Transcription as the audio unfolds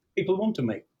People want to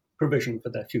make provision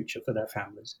for their future, for their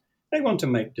families. They want to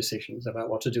make decisions about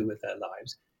what to do with their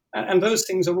lives. And those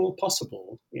things are all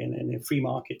possible in a free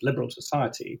market, liberal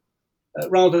society,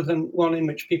 rather than one in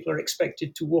which people are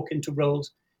expected to walk into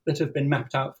roles that have been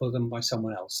mapped out for them by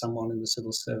someone else, someone in the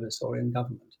civil service or in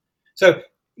government. So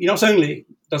not only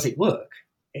does it work,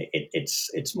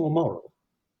 it's more moral.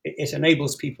 It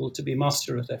enables people to be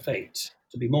master of their fate,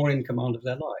 to be more in command of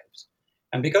their lives.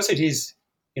 And because it is,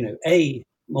 A,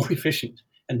 more efficient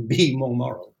and B, more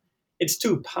moral, it's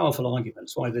two powerful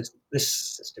arguments why this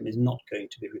system is not going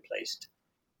to be replaced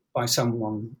by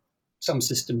some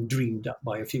system dreamed up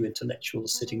by a few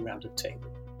intellectuals sitting around a table.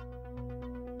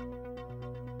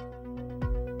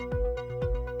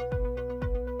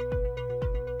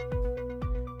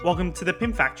 Welcome to the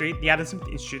PIM Factory, the Adam Smith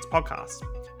Institute's podcast.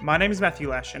 My name is Matthew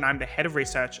Lesh, and I'm the head of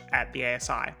research at the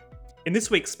ASI. In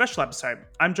this week's special episode,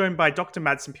 I'm joined by Dr.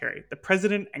 Madsen Pirie, the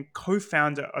president and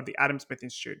co-founder of the Adam Smith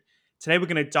Institute. Today, we're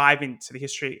going to dive into the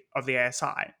history of the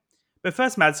ASI. But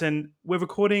first, Madsen, we're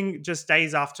recording just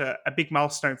days after a big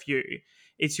milestone for you.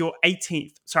 It's your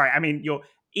your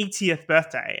 80th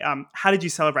birthday. How did you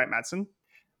celebrate, Madsen?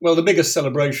 Well, the biggest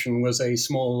celebration was a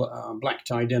small black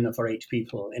tie dinner for 8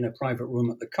 people in a private room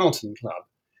at the Carlton Club.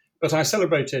 But I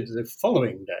celebrated the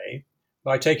following day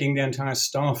by taking the entire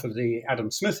staff of the Adam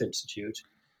Smith Institute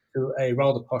to a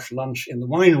rather posh lunch in the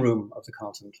wine room of the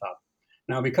Carlton Club.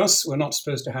 Now, because we're not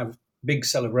supposed to have big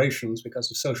celebrations because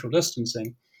of social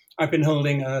distancing, I've been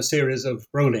holding a series of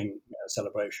rolling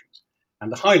celebrations.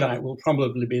 And the highlight will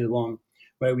probably be the one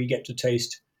where we get to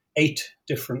taste 8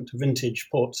 different vintage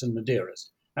ports and Madeiras.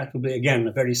 That will be, again,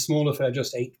 a very small affair,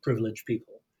 just 8 privileged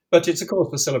people. But it's a cause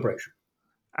for celebration.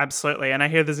 Absolutely. And I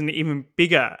hear there's an even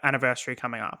bigger anniversary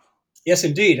coming up. Yes,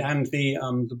 indeed. And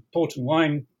the port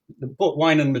wine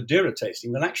and Madeira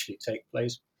tasting will actually take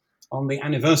place on the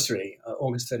anniversary,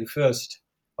 August 31st,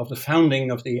 of the founding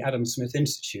of the Adam Smith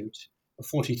Institute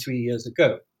 43 years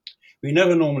ago. We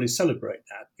never normally celebrate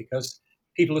that because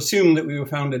people assume that we were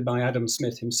founded by Adam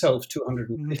Smith himself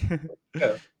 250 years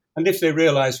ago. And if they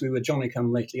realized we were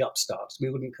Johnny-come-lately upstarts,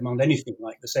 we wouldn't command anything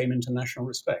like the same international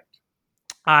respect.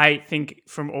 I think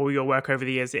from all your work over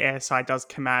the years, the ASI does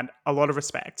command a lot of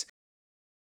respect.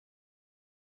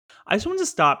 I just wanted to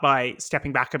start by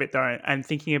stepping back a bit, though, and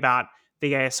thinking about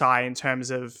the ASI in terms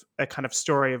of a kind of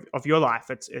story of your life.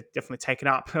 It's definitely taken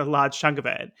up a large chunk of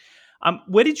it.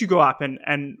 Where did you grow up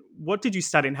and what did you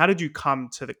study and how did you come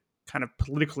to the kind of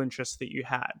political interests that you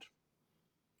had?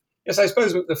 Yes, I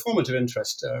suppose the formative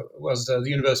interest was the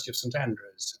University of St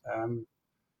Andrews.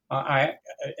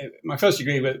 My first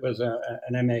degree was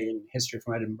an MA in history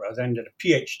from Edinburgh. I then did a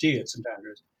PhD at St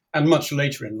Andrews, and much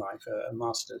later in life, a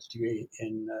master's degree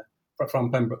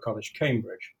from Pembroke College,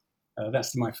 Cambridge.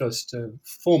 That's my first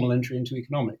formal entry into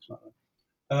economics.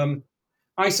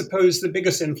 I suppose the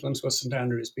biggest influence was St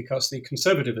Andrews because the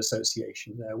Conservative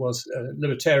Association there was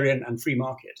libertarian and free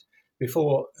market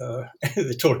before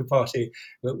the Tory party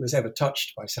was ever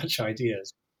touched by such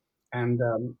ideas. And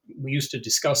we used to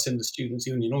discuss in the Students'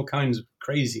 Union all kinds of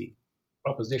crazy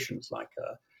propositions like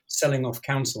selling off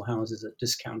council houses at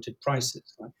discounted prices,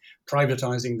 like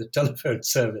privatizing the telephone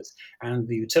service and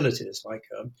the utilities, like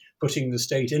putting the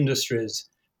state industries,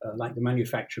 like the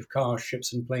manufacture of cars,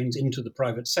 ships and planes, into the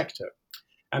private sector.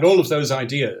 And all of those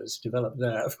ideas developed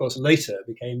there, of course, later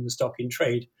became the stock in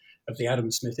trade of the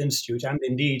Adam Smith Institute and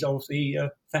indeed of the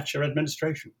Thatcher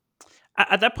administration.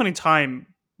 At that point in time,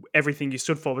 everything you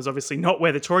stood for was obviously not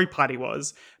where the Tory party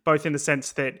was, both in the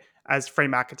sense that as free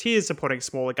marketeers supporting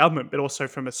smaller government, but also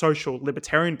from a social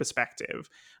libertarian perspective,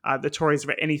 the Tories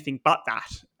were anything but that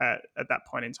at that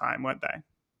point in time, weren't they?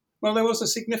 Well, there was a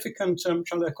significant,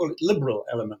 shall I call it, liberal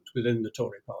element within the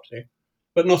Tory party,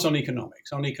 but not on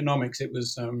economics. On economics, it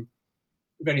was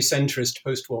very centrist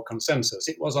post-war consensus.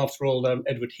 It was, after all,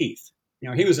 Edward Heath.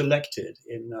 He was elected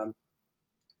in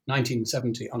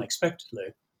 1970 unexpectedly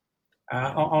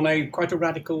on quite a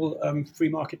radical free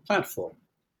market platform.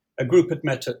 A group had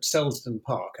met at Selsdon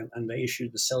Park and they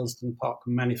issued the Selsdon Park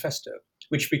Manifesto,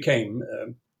 which became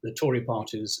the Tory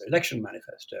party's election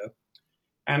manifesto.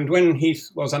 And when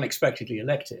Heath was unexpectedly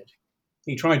elected,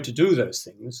 he tried to do those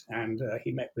things and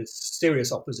he met with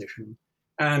serious opposition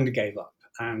and gave up.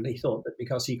 And he thought that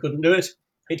because he couldn't do it,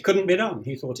 it couldn't be done.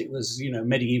 He thought it was,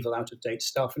 medieval, out-of-date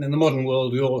stuff. And in the modern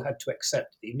world, we all had to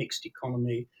accept the mixed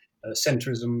economy,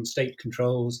 centrism, state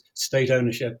controls, state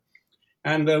ownership.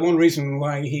 And one reason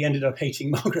why he ended up hating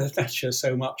Margaret Thatcher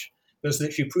so much was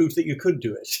that she proved that you could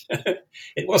do it.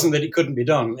 It wasn't that it couldn't be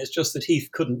done. It's just that Heath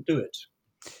couldn't do it.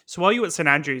 So while you were at St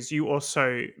Andrews, you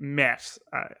also met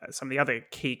some of the other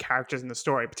key characters in the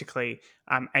story, particularly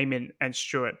Eamon and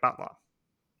Stuart Butler.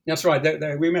 That's right.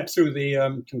 We met through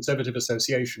the Conservative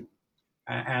Association,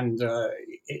 and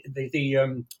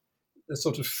the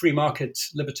sort of free market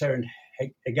libertarian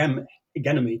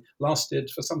hegemony lasted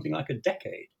for something like a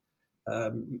decade,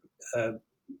 um, uh,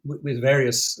 with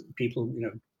various people,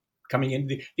 coming in.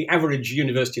 The average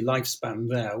university lifespan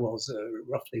there was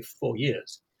roughly 4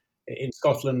 years. In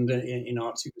Scotland, in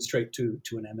arts, you go straight to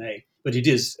an MA, but it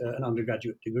is an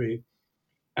undergraduate degree.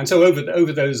 And so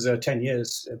over those 10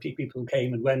 years, people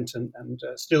came and went, and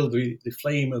still the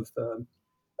flame of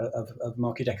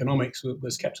market economics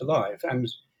was kept alive. And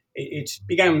it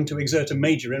began to exert a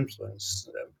major influence,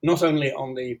 not only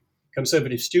on the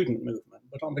conservative student movement,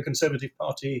 but on the Conservative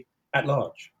Party at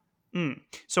large.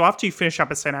 So after you finished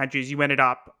up at St Andrews, you ended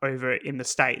up over in the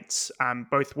States,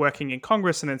 both working in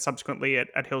Congress and then subsequently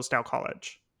at Hillsdale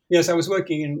College. Yes, I was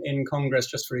working in Congress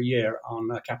just for a year on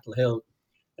Capitol Hill.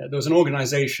 There was an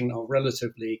organization of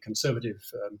relatively conservative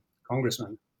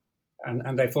congressmen,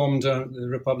 and they formed the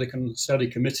Republican Study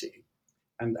Committee,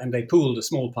 and they pooled a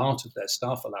small part of their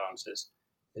staff allowances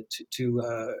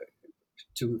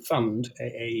to fund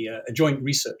a joint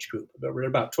research group. There were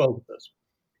about 12 of us,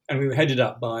 and we were headed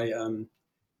up by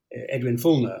Edwin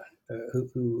Fulner,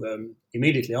 who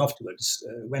immediately afterwards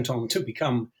went on to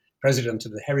become president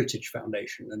of the Heritage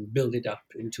Foundation and build it up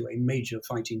into a major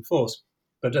fighting force.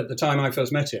 But at the time I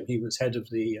first met him, he was head of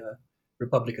the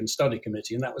Republican Study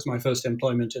Committee, and that was my first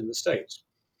employment in the States.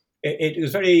 It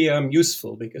was very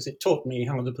useful because it taught me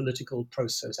how the political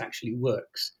process actually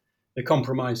works, the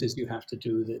compromises you have to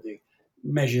do, the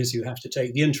measures you have to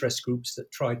take, the interest groups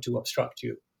that try to obstruct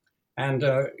you. And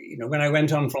when I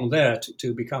went on from there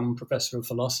to become professor of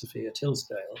philosophy at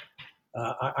Hillsdale,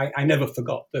 I never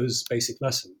forgot those basic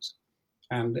lessons.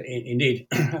 And indeed,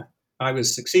 I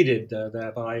was succeeded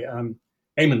there by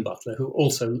Eamon Butler, who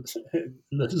also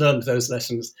learned those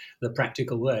lessons the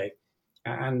practical way.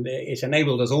 And it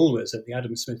enabled us always at the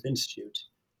Adam Smith Institute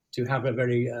to have a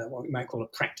very, what we might call a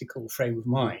practical frame of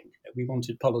mind. We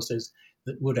wanted policies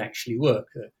that would actually work,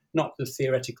 not the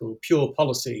theoretical pure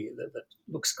policy that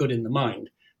looks good in the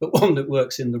mind, but one that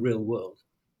works in the real world.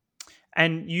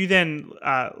 And you then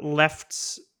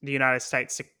left the United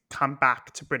States to come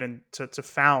back to Britain to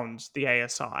found the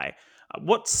ASI.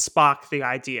 What sparked the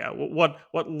idea?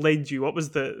 What led you? Was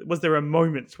there a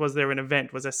moment? Was there an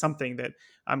event? Was there something that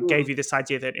gave you this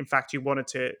idea that in fact you wanted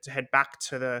to head back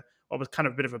to what was kind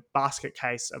of a bit of a basket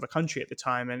case of a country at the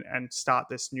time and start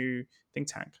this new think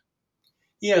tank?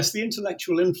 Yes, the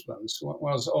intellectual influence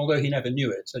was, although he never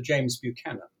knew it, James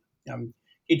Buchanan.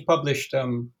 He'd published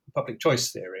public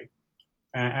choice theory,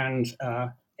 and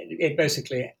it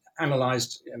basically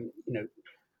analysed,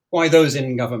 why those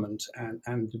in government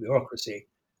and the bureaucracy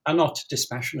are not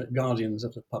dispassionate guardians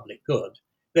of the public good.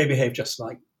 They behave just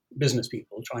like business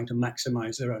people trying to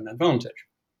maximise their own advantage,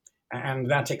 and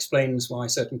that explains why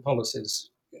certain policies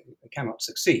cannot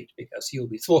succeed, because you'll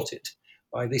be thwarted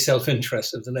by the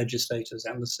self-interest of the legislators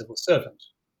and the civil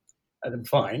servants.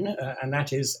 Fine, and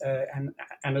that is an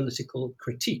analytical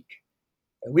critique.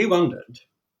 We wondered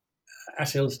at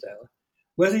Hillsdale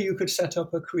whether you could set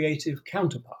up a creative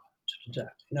counterpart to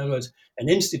that. In other words, an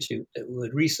institute that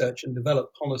would research and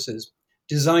develop policies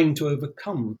designed to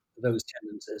overcome those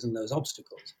tendencies and those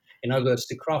obstacles. In other words,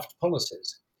 to craft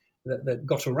policies that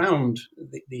got around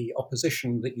the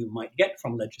opposition that you might get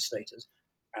from legislators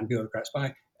and bureaucrats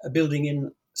by building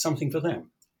in something for them,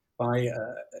 by,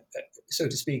 so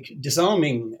to speak,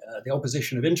 disarming the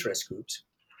opposition of interest groups,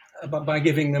 but by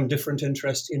giving them different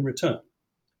interests in return.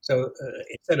 So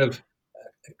instead of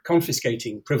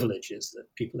confiscating privileges that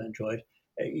people enjoyed,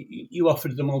 you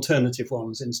offered them alternative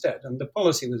ones instead. And the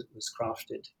policy was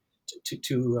crafted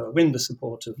to win the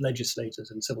support of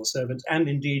legislators and civil servants, and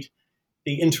indeed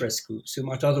the interest groups who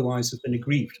might otherwise have been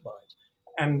aggrieved by it.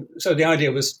 And so the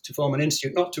idea was to form an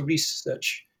institute not to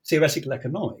research theoretical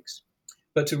economics,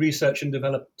 but to research and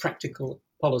develop practical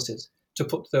policies to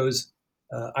put those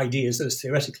ideas, those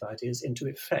theoretical ideas, into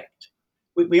effect.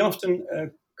 We often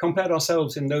compared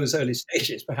ourselves in those early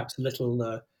stages, perhaps a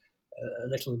little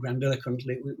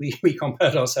grandiloquently. We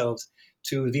compared ourselves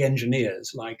to the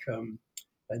engineers like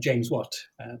James Watt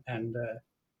and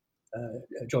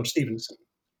George Stephenson.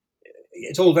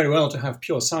 It's all very well to have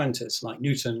pure scientists like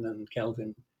Newton and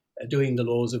Kelvin doing the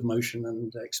laws of motion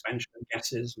and expansion of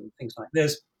gases and things like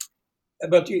this.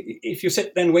 But if you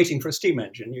sit then waiting for a steam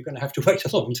engine, you're going to have to wait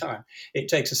a long time. It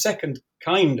takes a second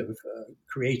kind of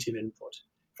creative input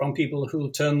from people who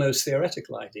will turn those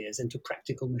theoretical ideas into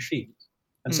practical machines.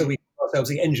 And so we call ourselves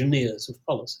the engineers of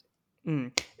policy.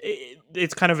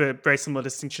 It's kind of a very similar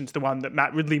distinction to the one that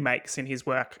Matt Ridley makes in his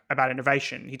work about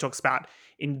innovation. He talks about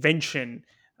invention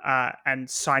and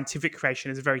scientific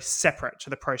creation is very separate to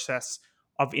the process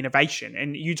of innovation.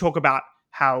 And you talk about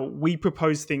how we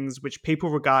propose things which people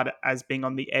regard as being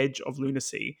on the edge of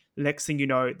lunacy. The next thing you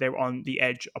know, they're on the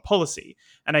edge of policy.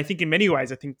 And I think in many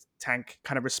ways, I think Tank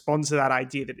kind of responds to that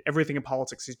idea that everything in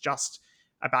politics is just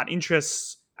about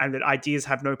interests and that ideas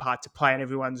have no part to play and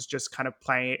everyone's just kind of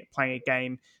playing a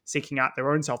game, seeking out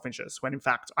their own self-interest, when in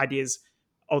fact ideas,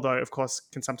 although of course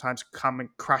can sometimes come and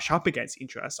crash up against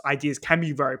interests, ideas can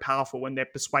be very powerful when they're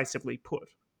persuasively put.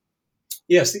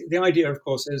 Yes, the idea, of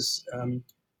course, is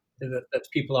that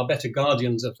people are better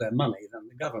guardians of their money than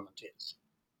the government is.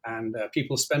 And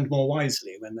people spend more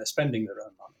wisely when they're spending their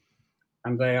own money.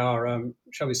 And they are,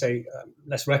 shall we say,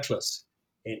 less reckless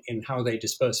in how they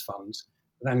disperse funds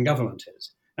than government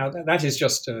is. Now, that is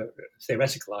just a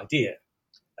theoretical idea.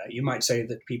 You might say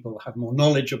that people have more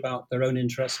knowledge about their own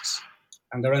interests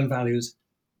and their own values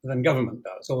than government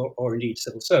does, or indeed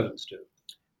civil servants do.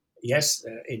 Yes,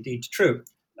 indeed true.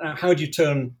 How do you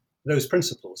turn those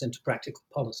principles into practical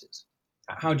policies?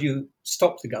 How do you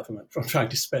stop the government from trying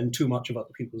to spend too much of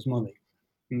other people's money?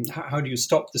 How do you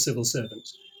stop the civil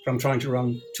servants from trying to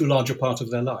run too large a part of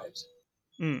their lives?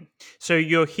 So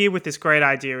you're here with this great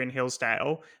idea in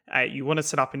Hillsdale. You want to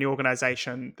set up an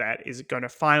organization that is going to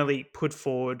finally put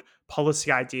forward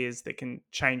policy ideas that can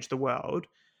change the world.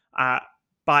 Uh,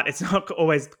 but it's not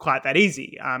always quite that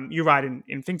easy. You write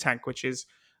in Think Tank, which is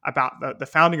about the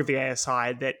founding of the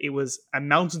ASI, that it was a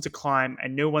mountain to climb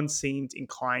and no one seemed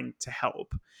inclined to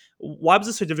help. Why was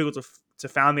it so difficult to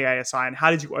found the ASI, and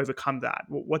how did you overcome that?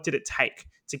 What did it take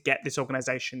to get this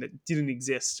organization that didn't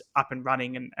exist up and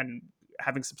running and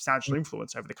having substantial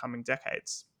influence over the coming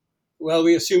decades? Well,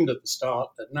 we assumed at the start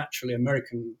that naturally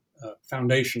American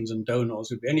foundations and donors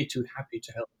would be only too happy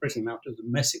to help Britain out of the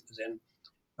mess it was in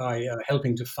by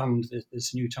helping to fund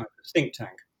this new type of think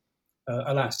tank.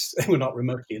 Alas, they were not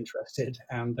remotely interested.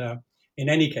 And in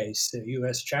any case,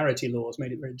 US charity laws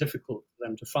made it very difficult for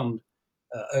them to fund,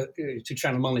 to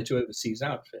channel money to overseas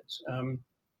outfits.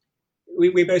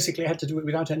 We basically had to do it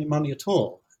without any money at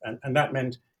all. And that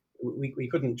meant we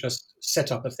couldn't just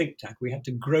set up a think tank. We had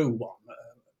to grow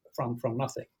one from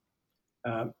nothing.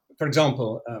 For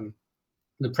example,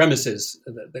 the premises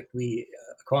that we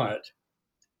acquired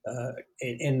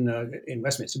in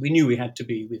Westminster, we knew we had to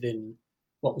be within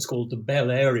what was called the Bell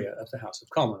area of the House of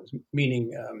Commons,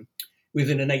 meaning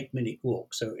within an 8-minute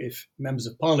walk. So if members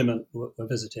of Parliament were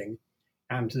visiting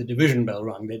and the division bell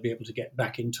rang, they'd be able to get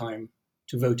back in time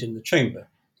to vote in the chamber.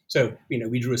 So,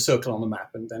 we drew a circle on the map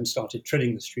and then started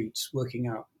treading the streets, working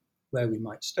out where we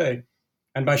might stay.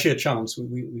 And by sheer chance,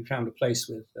 we found a place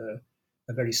with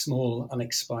a very small,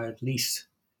 unexpired lease.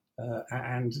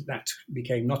 And that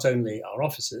became not only our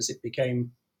offices, it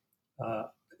became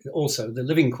also the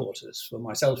living quarters for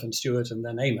myself and Stuart and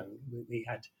then Eamon. We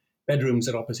had bedrooms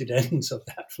at opposite ends of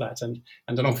that flat and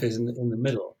an office in the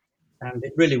middle. And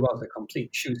it really was a complete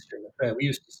shoestring affair. We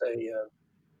used to say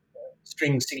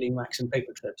string, sealing wax and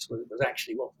paper clips was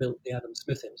actually what built the Adam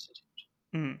Smith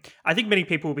Institute. I think many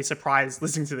people will be surprised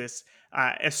listening to this,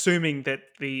 assuming that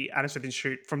the Adam Smith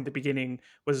Institute from the beginning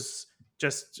was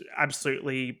just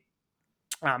absolutely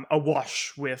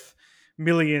awash with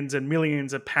millions and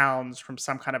millions of pounds from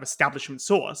some kind of establishment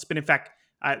source. But in fact,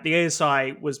 the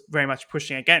ASI was very much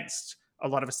pushing against a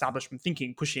lot of establishment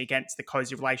thinking, pushing against the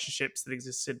cozy relationships that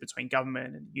existed between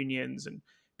government and unions and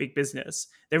big business.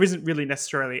 There isn't really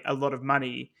necessarily a lot of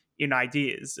money in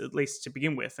ideas, at least to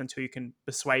begin with, until you can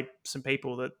persuade some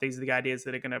people that these are the ideas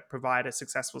that are going to provide a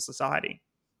successful society.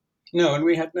 No, and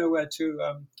we had nowhere to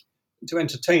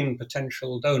entertain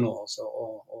potential donors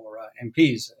or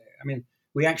MPs. I mean,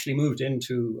 we actually moved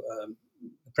into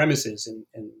the premises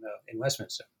in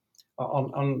Westminster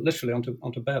on literally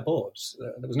onto bare boards.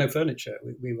 There was no furniture.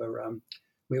 We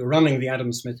were running the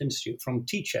Adam Smith Institute from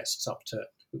tea chests up to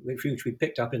which we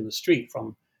picked up in the street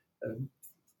from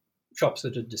shops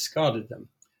that had discarded them.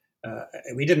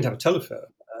 We didn't have a telephone,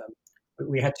 but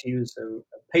we had to use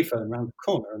a payphone around the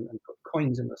corner and put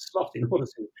coins in the slot in order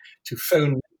to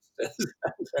phone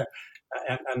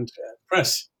and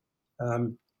press.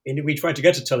 We tried to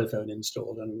get a telephone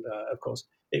installed, and of course,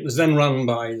 it was then run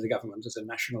by the government as a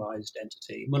nationalised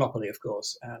entity, monopoly, of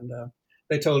course, and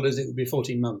they told us it would be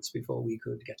 14 months before we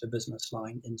could get a business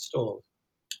line installed.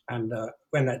 And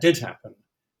when that did happen,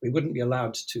 we wouldn't be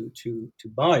allowed to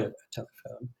buy a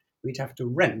telephone. We'd have to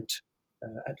rent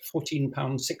at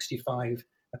 £14.65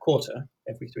 a quarter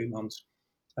every 3 months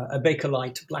a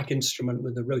Bakelite black instrument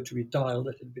with a rotary dial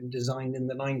that had been designed in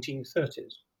the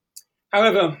 1930s.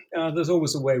 However, there's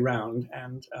always a way round,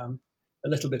 and a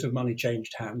little bit of money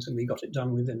changed hands, and we got it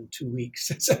done within 2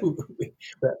 weeks. So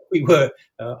But we were,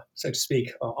 so to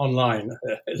speak, online,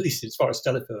 at least as far as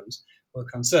telephones were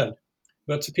concerned.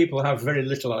 But people have very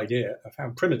little idea of how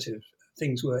primitive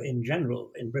things were in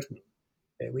general in Britain.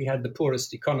 We had the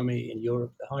poorest economy in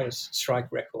Europe, the highest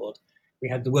strike record. We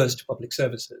had the worst public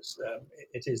services.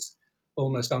 It is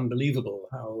almost unbelievable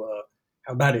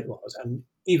how bad it was, and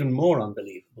even more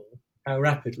unbelievable how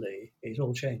rapidly it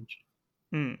all changed.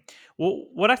 Well,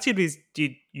 what activities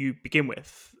did you begin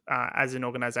with as an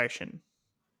organisation?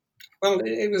 Well,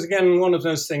 it was again one of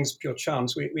those things, pure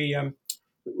chance.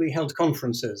 We held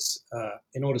conferences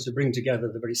in order to bring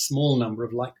together the very small number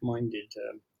of like-minded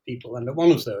people, and at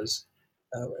one of those,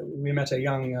 we met a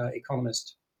young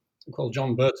economist called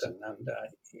John Burton, and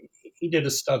he did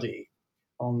a study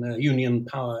on union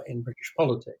power in British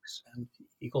politics, and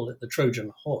he called it the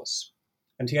Trojan horse,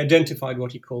 and he identified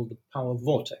what he called the power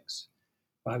vortex,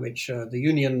 by which the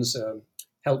unions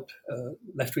help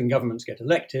left-wing governments get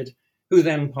elected, who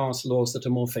then pass laws that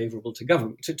are more favourable to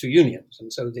government, to unions.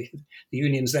 And so the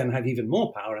unions then have even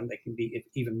more power, and they can be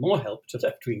even more help to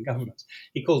left-wing governments.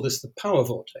 He called this the power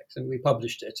vortex, and we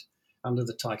published it under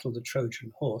the title The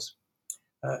Trojan Horse.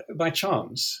 By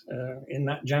chance, in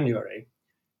that January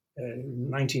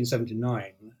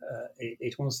 1979,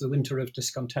 it was the winter of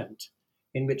discontent,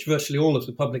 in which virtually all of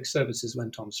the public services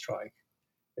went on strike.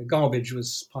 The garbage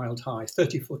was piled high,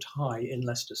 30 foot high in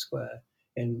Leicester Square,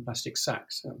 in plastic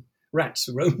sacks. Rats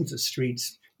roamed the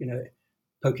streets,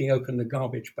 poking open the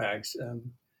garbage bags.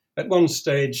 At one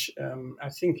stage, I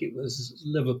think it was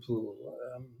Liverpool,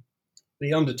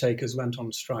 the undertakers went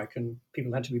on strike and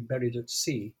people had to be buried at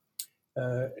sea.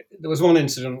 There was one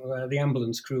incident where the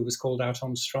ambulance crew was called out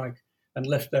on strike and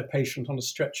left their patient on a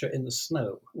stretcher in the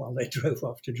snow while they drove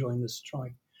off to join the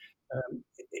strike.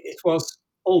 It was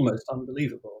almost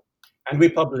unbelievable. And we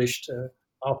published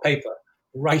our paper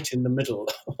right in the middle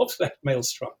of that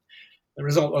maelstrom. The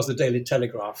result was the Daily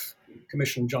Telegraph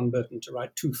commissioned John Burton to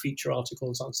write 2 feature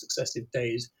articles on successive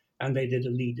days, and they did a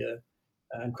leader,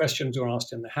 and questions were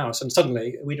asked in the House. And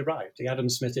suddenly we'd arrived. The Adam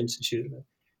Smith Institute,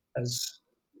 as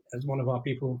one of our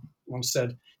people once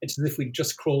said, it's as if we'd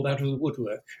just crawled out of the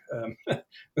woodwork.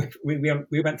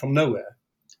 We went from nowhere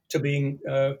to being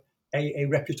a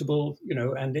reputable,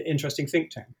 and interesting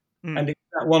think tank. And it's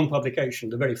that one publication,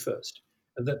 the very first,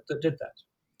 that did that.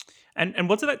 And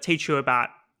what did that teach you about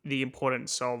the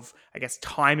importance of, I guess,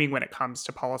 timing when it comes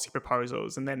to policy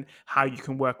proposals, and then how you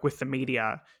can work with the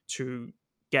media to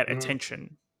get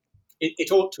attention?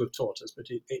 It ought to have taught us, but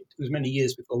it was many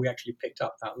years before we actually picked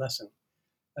up that lesson.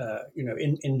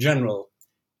 In general,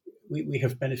 we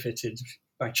have benefited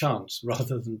by chance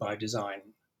rather than by design.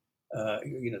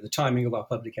 The timing of our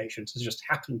publications has just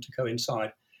happened to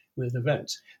coincide with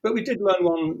events. But we did learn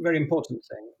one very important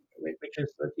thing, which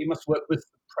is that you must work with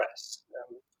the press.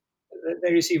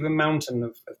 They receive a mountain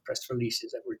of press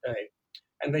releases every day,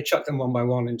 and they chuck them one by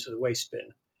one into the waste bin.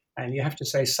 And you have to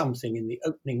say something in the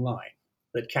opening line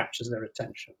that captures their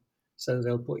attention. So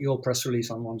they'll put your press release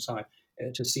on one side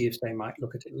to see if they might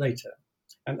look at it later.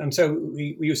 And so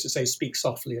we used to say, speak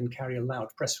softly and carry a loud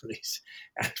press release.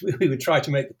 And we would try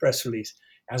to make the press release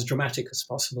as dramatic as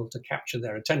possible to capture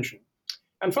their attention.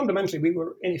 And fundamentally, we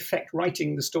were, in effect,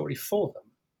 writing the story for them.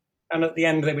 And at the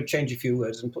end, they would change a few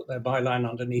words and put their byline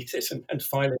underneath it and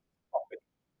file it.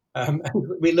 And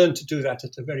we learned to do that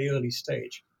at a very early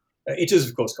stage. It is,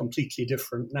 of course, completely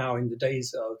different now in the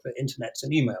days of internets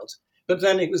and emails. But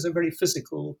then it was a very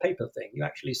physical paper thing. You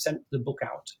actually sent the book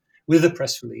out with a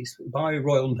press release by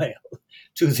Royal Mail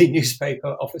to the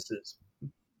newspaper offices.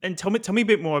 And tell me a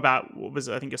bit more about what was,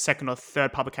 I think, your second or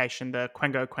third publication, the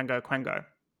Quango.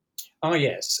 Ah,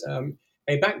 yes.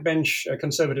 A backbench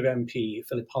Conservative MP,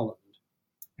 Philip Holland,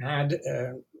 had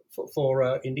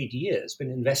for indeed years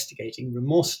been investigating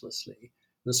remorselessly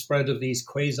the spread of these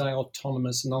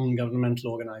quasi-autonomous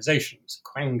non-governmental organizations,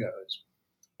 Quangos,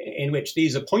 in which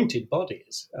these appointed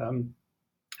bodies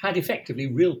had effectively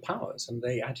real powers, and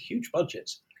they had huge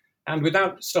budgets. And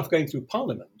without stuff going through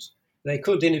Parliament, they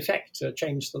could, in effect,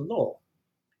 change the law.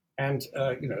 And,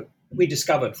 we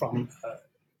discovered from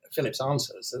Philip's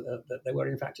answers that there were,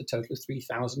 in fact, a total of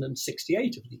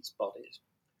 3,068 of these bodies.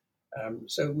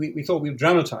 So we thought we would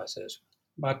dramatize it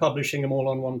by publishing them all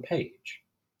on one page.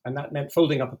 And that meant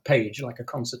folding up a page like a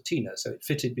concertina, so it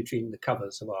fitted between the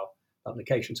covers of our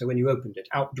publication. So when you opened it,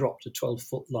 out dropped a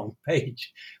 12-foot-long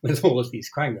page with all of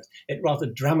these quangos. It rather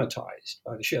dramatized,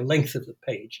 by the sheer length of the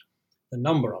page, the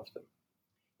number of them.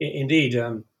 Indeed,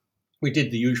 we did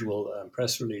the usual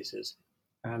press releases,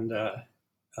 and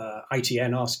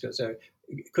ITN asked us,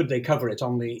 could they cover it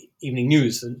on the evening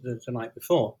news the night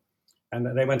before?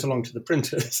 And they went along to the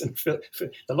printers and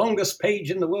the longest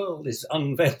page in the world is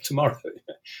unveiled tomorrow.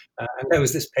 And there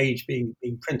was this page being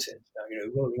printed,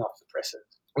 rolling off the presses.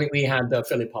 We had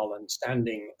Philip Holland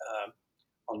standing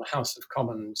on the House of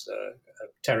Commons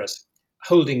terrace,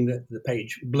 holding the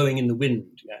page, blowing in the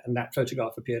wind. And that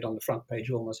photograph appeared on the front page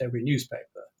of almost every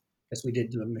newspaper, because we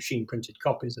did the machine-printed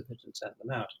copies of it and sent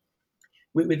them out.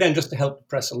 We then, just to help the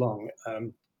press along,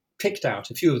 picked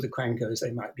out a few of the quangos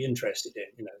they might be interested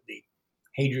in, the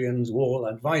Hadrian's Wall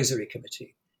Advisory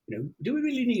Committee. Do we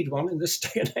really need one in this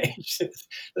day and age?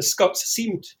 The Scots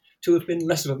seemed to have been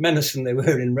less of a menace than they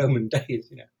were in Roman days.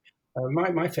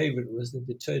 My favourite was the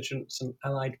Detergents and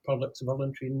Allied Products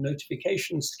Voluntary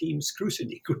Notification Scheme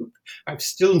Scrutiny Group. I've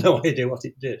still no idea what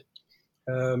it did.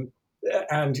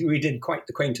 And we did quite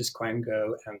the Quaintus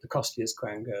Quango and the Costius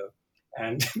Quango.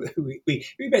 And we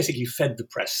basically fed the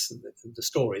press the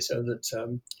story, so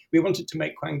that we wanted to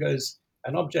make quangos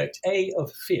an object,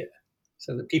 of fear,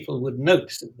 so that people would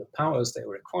note the powers they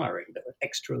were acquiring that were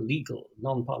extra legal,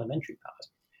 non-parliamentary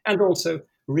powers, and also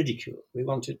ridicule. We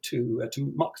wanted to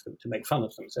mock them, to make fun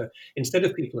of them. So instead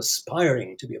of people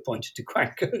aspiring to be appointed to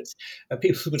quangos,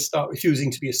 people would start refusing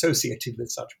to be associated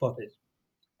with such bodies.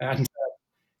 And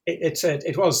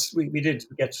we did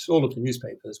get all of the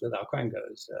newspapers with our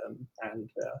quangos, and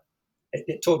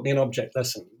it taught me an object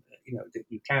lesson, that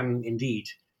you can indeed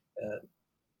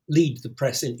lead the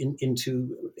press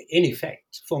into, in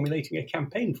effect, formulating a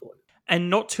campaign for it. And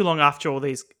not too long after all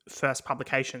these first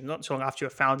publications, not too long after your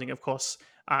founding, of course,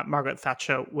 Margaret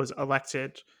Thatcher was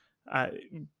elected,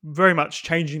 very much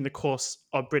changing the course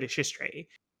of British history.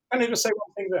 Can I just say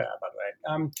one thing there, by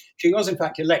the way? She was, in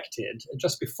fact, elected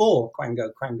just before Quango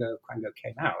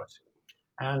came out.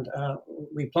 And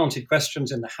we planted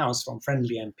questions in the House from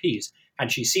friendly MPs.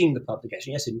 Had she seen the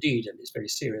publication? Yes, indeed, and it's very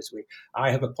serious.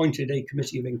 I have appointed a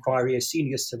committee of inquiry, a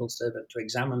senior civil servant, to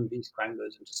examine these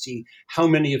quangos and to see how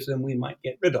many of them we might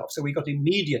get rid of. So we got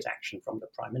immediate action from the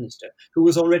Prime Minister, who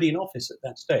was already in office at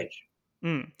that stage.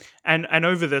 And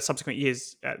over the subsequent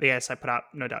years, the ASI put out,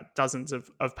 no doubt, dozens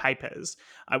of papers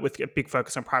with a big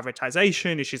focus on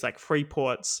privatisation, issues like free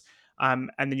ports.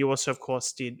 And then you also, of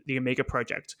course, did the Omega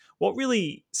Project. What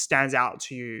really stands out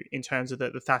to you in terms of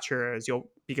the Thatcher as your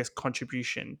biggest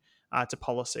contribution to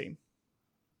policy?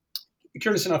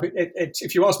 Curious enough,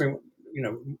 if you ask me,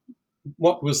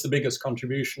 what was the biggest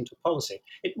contribution to policy,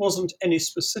 it wasn't any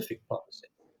specific policy.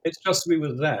 It's just we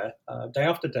were there day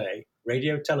after day,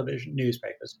 radio, television,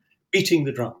 newspapers, beating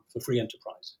the drum for free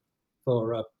enterprise,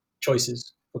 for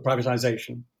choices, for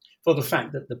privatization, for the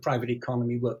fact that the private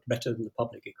economy worked better than the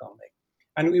public economy.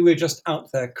 And we were just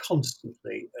out there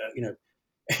constantly,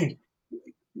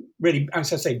 really,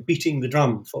 as I say, beating the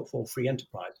drum for free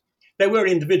enterprise. There were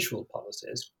individual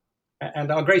policies,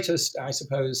 and our greatest, I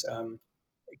suppose,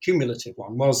 cumulative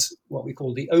one was what we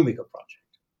call the Omega Project.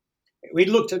 We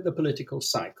looked at the political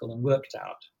cycle and worked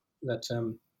out that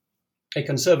a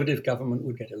Conservative government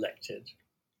would get elected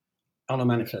on a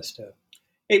manifesto.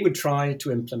 It would try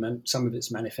to implement some of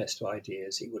its manifesto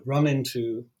ideas. It would run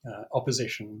into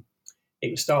opposition.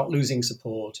 It would start losing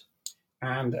support.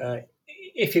 And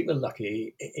if it were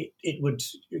lucky, it would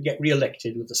get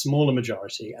re-elected with a smaller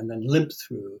majority and then limp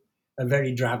through a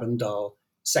very drab and dull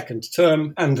second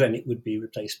term, and then it would be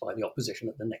replaced by the opposition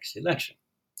at the next election.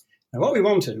 Now, what we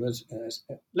wanted was,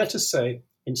 let us say,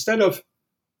 instead of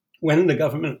when the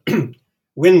government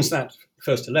wins that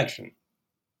first election,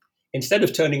 instead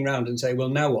of turning around and say, well,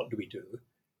 now what do we do?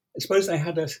 I suppose they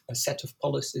had a set of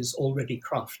policies already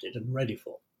crafted and ready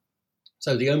for.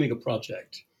 So the Omega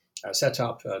Project set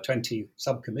up 20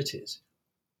 subcommittees,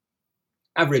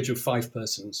 average of 5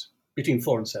 persons, between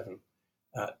 4 and 7,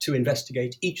 to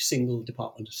investigate each single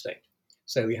Department of State.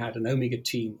 So we had an Omega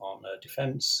team on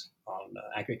defence, on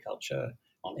agriculture,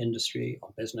 on industry,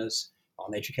 on business,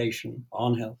 on education,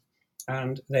 on health.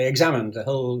 And they examined the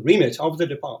whole remit of the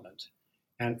department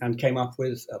and came up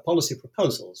with policy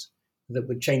proposals that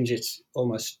would change it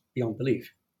almost beyond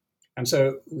belief. And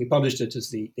so we published it as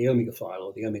the Omega File,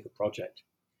 or the Omega Project.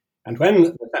 And when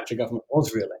the Thatcher government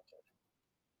was re-elected,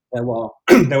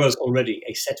 there was already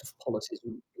a set of policies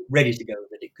ready to go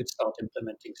that it could start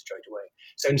implementing straight away.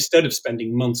 So instead of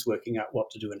spending months working out what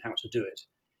to do and how to do it,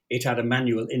 it had a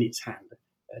manual in its hand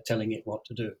telling it what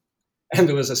to do. And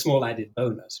there was a small added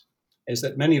bonus, is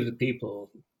that many of the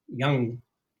people, young,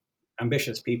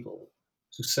 ambitious people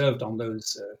who served on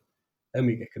those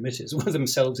Omega committees were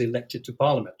themselves elected to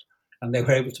Parliament, and they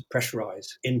were able to pressurize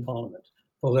in Parliament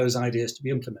for those ideas to be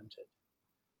implemented.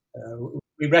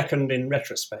 We reckoned in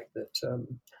retrospect that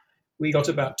we got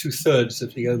about 2/3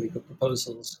 of the Omega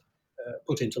proposals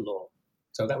put into law.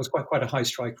 So that was quite a high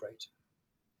strike rate.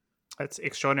 That's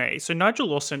extraordinary. So Nigel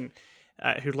Lawson,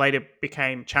 who later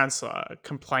became Chancellor,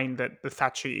 complained that the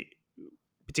Thatcher,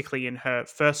 particularly in her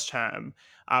first term,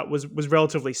 was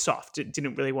relatively soft. It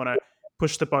didn't really want to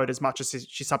push the boat as much as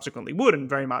she subsequently would, and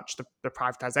very much the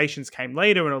privatizations came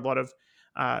later, and a lot of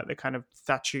the kind of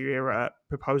Thatcher era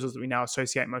proposals that we now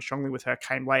associate most strongly with her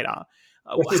came later.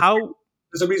 But How?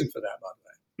 there's a reason for that, by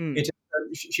the way. Mm,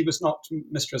 She was not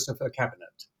mistress of her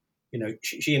cabinet.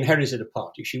 She inherited a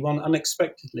party. She won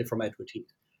unexpectedly from Edward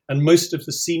Heath, and most of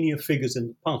the senior figures in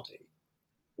the party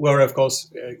were, of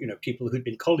course, people who'd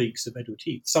been colleagues of Edward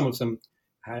Heath. Some of them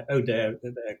owed their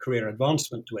career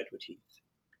advancement to Edward Heath,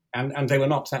 and they were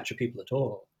not Thatcher people at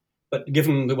all. But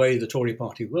given the way the Tory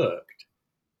party worked,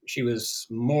 she was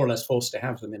more or less forced to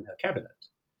have them in her cabinet.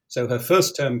 So her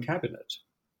first term cabinet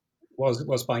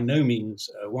was by no means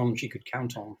one she could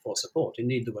count on for support.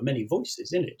 Indeed, there were many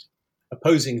voices in it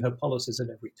opposing her policies at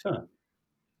every turn.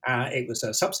 It was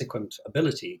her subsequent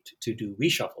ability to do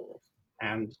reshuffle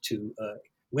and to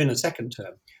win a second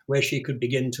term where she could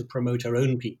begin to promote her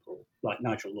own people, like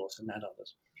Nigel Lawson and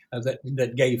others,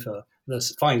 that gave her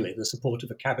finally the support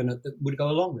of a cabinet that would go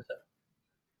along with her.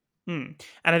 And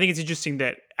I think it's interesting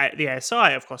that at the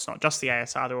ASI, of course, not just the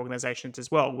ASI, other organizations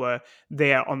as well, were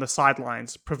there on the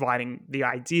sidelines providing the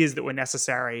ideas that were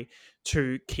necessary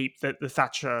to keep the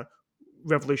Thatcher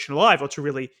revolution alive, or to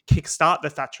really kickstart the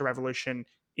Thatcher revolution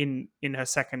in her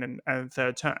second and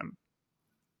third term.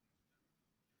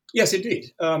 Yes, indeed.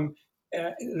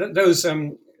 Those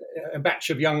a batch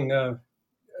of young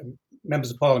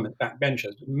members of Parliament,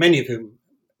 backbenchers,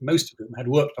 most of whom had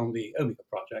worked on the Omega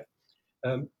project,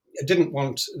 didn't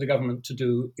want the government to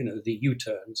do, the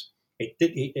U-turns.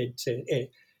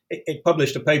 It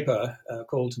published a paper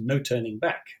called No Turning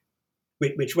Back,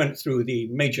 which went through the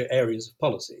major areas of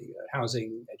policy: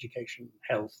 housing, education,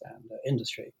 health, and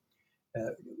industry,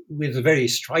 with a very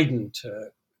strident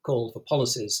call for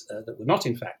policies that would not,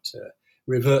 in fact,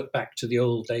 revert back to the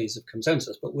old days of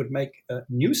consensus, but would make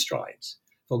new strides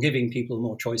for giving people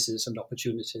more choices and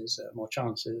opportunities, more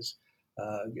chances,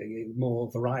 more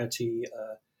variety,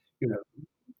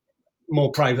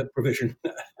 more private provision.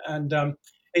 And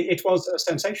it was a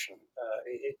sensation.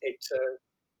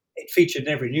 It featured in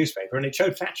every newspaper, and it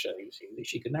showed Thatcher, you see, that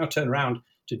she could now turn around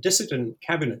to dissident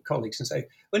cabinet colleagues and say,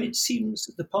 well, it seems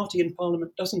that the party in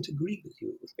Parliament doesn't agree with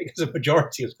you because a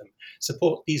majority of them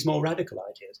support these more radical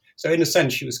ideas. So in a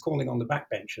sense, she was calling on the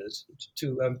backbenchers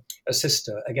to assist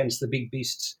her against the big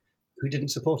beasts who didn't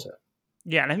support her.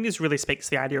 Yeah, and I think this really speaks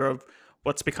to the idea of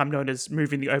what's become known as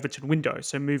moving the Overton window,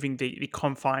 so moving the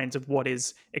confines of what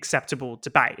is acceptable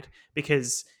debate,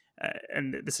 because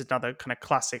and this is another kind of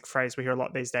classic phrase we hear a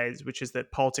lot these days, which is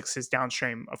that politics is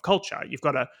downstream of culture. You've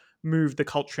got to move the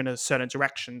culture in a certain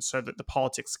direction so that the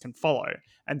politics can follow.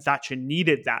 And Thatcher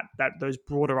needed that those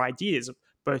broader ideas of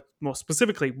both more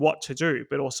specifically what to do,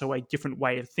 but also a different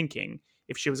way of thinking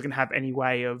if she was going to have any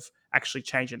way of actually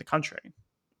changing the country.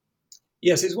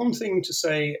 Yes, it's one thing to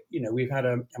say, we've had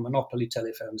a monopoly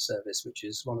telephone service, which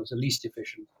is one of the least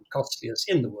efficient and costliest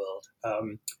in the world.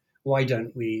 Why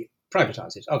don't we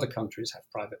privatize it? Other countries have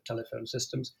private telephone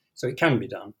systems, so it can be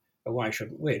done. But why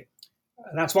shouldn't we?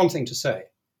 That's one thing to say.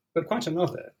 But quite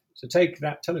another to take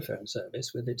that telephone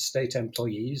service with its state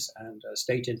employees and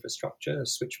state infrastructure,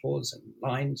 switchboards and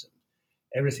lines and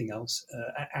everything else,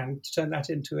 and turn that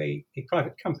into a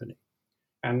private company.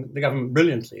 And the government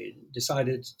brilliantly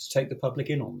decided to take the public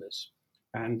in on this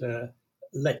and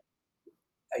let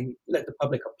the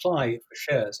public apply for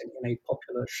shares in a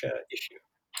popular share issue.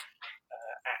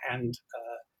 And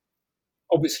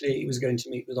obviously, it was going to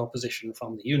meet with opposition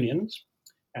from the unions.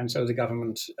 And so the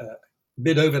government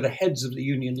bid over the heads of the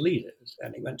union leaders,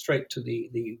 and it went straight to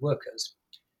the workers.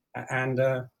 And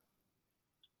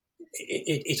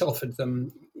it offered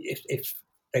them, if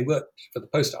they worked for the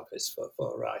post office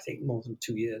for I think, more than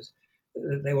 2 years,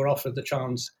 they were offered the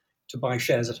chance to buy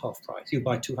shares at half price. You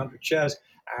buy 200 shares,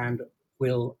 and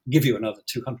we'll give you another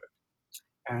 200.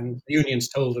 And the unions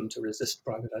told them to resist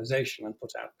privatization and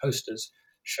put out posters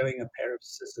showing a pair of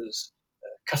scissors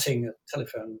cutting a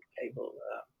telephone cable.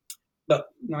 But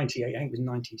 98, I think it was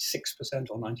 96%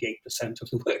 or 98% of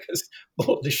the workers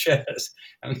bought the shares.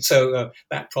 And so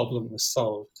that problem was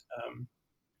solved.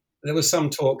 There was some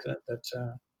talk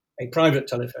that a private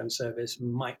telephone service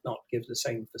might not give the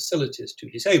same facilities to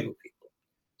disabled people.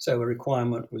 So a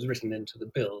requirement was written into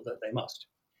the bill that they must.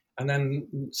 And then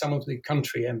some of the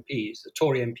country MPs, the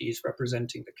Tory MPs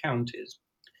representing the counties,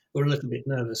 were a little bit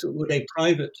nervous. Would a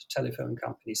private telephone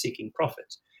company seeking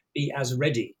profit be as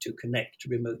ready to connect to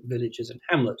remote villages and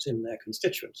hamlets in their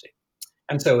constituency?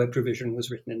 And so a provision was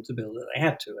written into the bill that they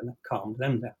had to, and that calmed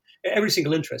them down. Every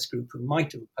single interest group who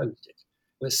might have opposed it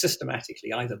was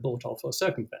systematically either bought off or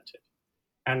circumvented.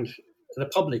 And the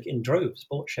public in droves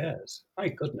bought shares. My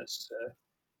goodness,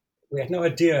 we had no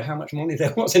idea how much money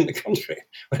there was in the country,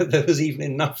 whether there was even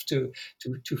enough to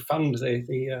fund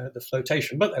the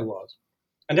flotation, but there was.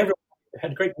 And everyone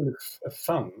had a great deal of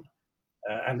fun,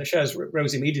 and the shares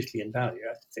rose immediately in value.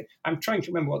 I'm trying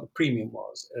to remember what the premium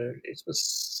was. It was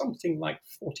something like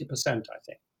 40%, I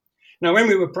think. Now, when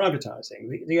we were privatizing,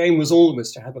 the aim was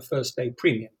always to have a first day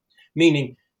premium,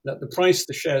 meaning that the price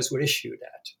the shares were issued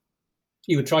at,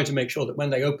 you would try to make sure that when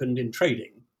they opened in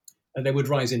trading, they would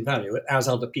rise in value as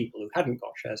other people who hadn't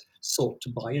got shares sought to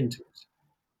buy into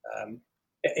it.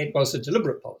 It was a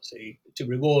deliberate policy to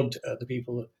reward the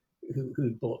people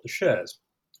who bought the shares.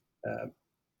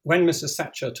 When Mrs.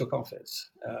 Thatcher took office,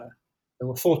 there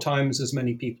were 4 times as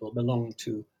many people belonged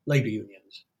to labour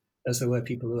unions as there were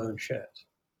people who owned shares.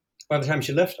 By the time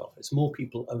she left office, more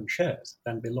people owned shares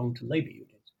than belonged to labour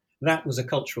unions. That was a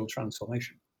cultural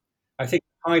transformation. I think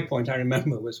the high point I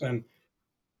remember was when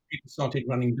people started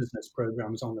running business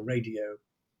programs on the radio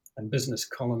and business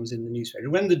columns in the newspaper.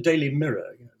 When the Daily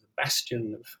Mirror, the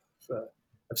bastion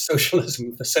of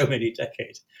socialism for so many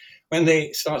decades, when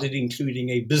they started including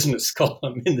a business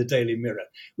column in the Daily Mirror,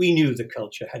 we knew the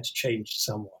culture had changed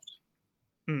somewhat.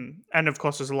 And of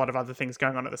course, there's a lot of other things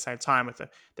going on at the same time with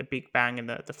the big bang in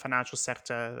the financial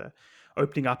sector, the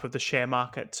opening up of the share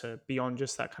market to beyond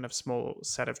just that kind of small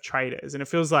set of traders. And it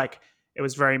feels like it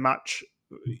was very much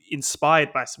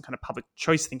inspired by some kind of public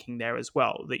choice thinking there as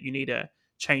well, that you need to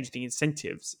change the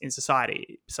incentives in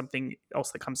society. Something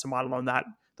else that comes to mind along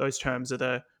those terms are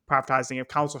the privatizing of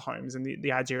council homes and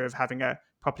the idea of having a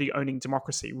property owning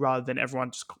democracy rather than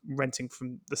everyone just renting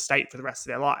from the state for the rest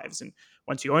of their lives. And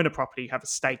once you own a property, you have a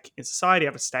stake in society, you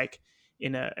have a stake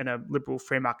in a liberal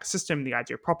free market system, the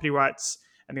idea of property rights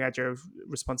and the idea of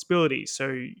responsibility.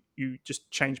 So you just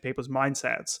change people's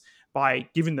mindsets by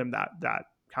giving them that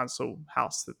council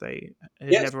house that they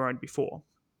had never owned before.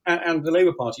 And the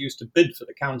Labour Party used to bid for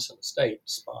the council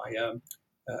estates by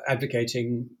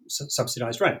advocating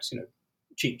subsidised rents,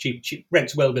 cheap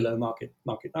rents well below market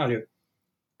value.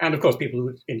 And of course,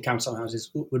 people in council houses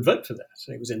would vote for that.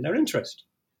 So it was in their interest.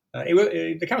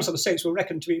 The council estates were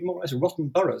reckoned to be more or less rotten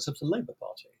boroughs of the Labour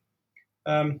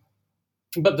Party.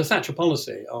 But the Thatcher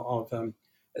policy of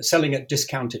selling at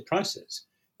discounted prices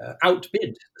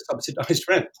outbid the subsidised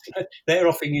rents. They're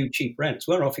offering you cheap rents.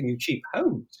 We're offering you cheap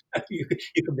homes. You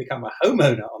can become a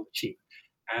homeowner on the cheap.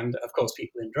 And of course,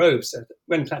 people in droves.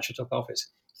 When Thatcher took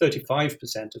office,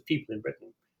 35% of people in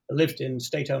Britain lived in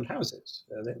state-owned houses.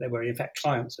 They were, in fact,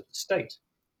 clients of the state.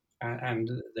 And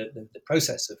the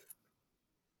process of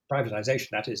privatisation,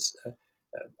 that is,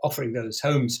 offering those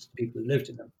homes to the people who lived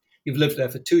in them. You've lived there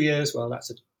for 2 years. Well,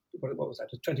 that's what was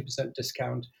that? A 20%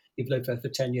 discount. You've lived there for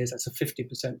 10 years. That's a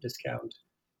 50% discount.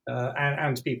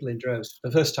 And people in droves. For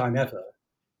the first time ever,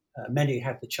 many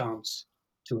had the chance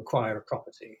to acquire a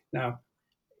property. Now,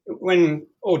 when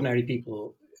ordinary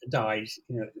people died,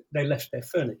 they left their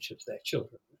furniture to their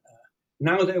children.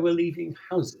 Now they were leaving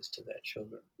houses to their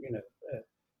children.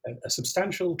 A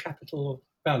substantial capital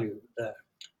value there,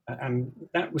 and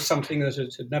that was something that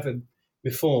had never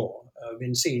before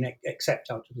been seen,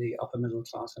 except out of the upper middle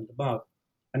class and above.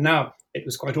 And now it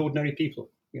was quite ordinary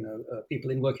people, people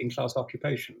in working class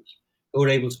occupations who were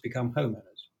able to become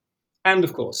homeowners. And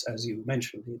of course, as you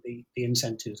mentioned, the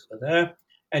incentives were there,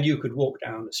 and you could walk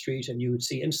down the street and you would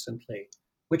see instantly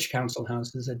which council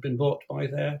houses had been bought by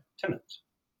their tenants,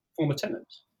 former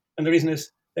tenants. And the reason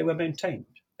is they were maintained.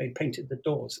 They painted the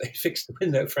doors, they fixed the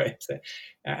window frames,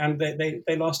 and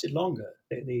they lasted longer.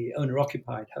 The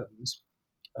owner-occupied homes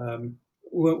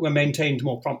were maintained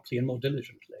more promptly and more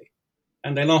diligently,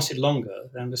 and they lasted longer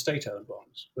than the state-owned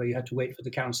ones, where you had to wait for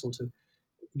the council to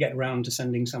get around to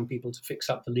sending some people to fix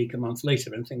up the leak a month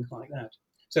later and things like that.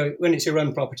 So when it's your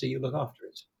own property, you look after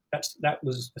it. That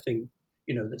was the thing,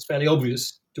 that's fairly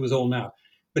obvious to us all now,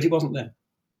 but it wasn't then.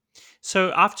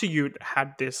 So after you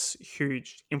had this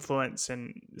huge influence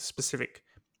and specific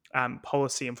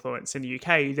policy influence in the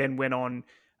UK, you then went on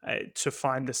to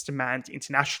find this demand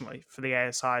internationally for the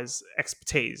ASI's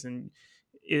expertise. And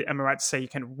am I right to say you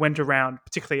kind of went around,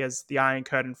 particularly as the Iron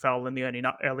Curtain fell in the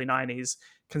early 90s,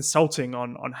 consulting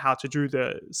on how to do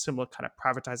the similar kind of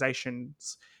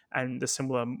privatizations and the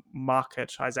similar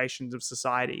marketizations of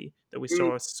society that we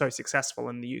saw so successful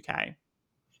in the UK?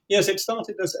 Yes, it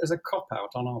started as a cop-out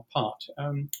on our part.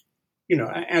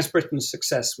 as Britain's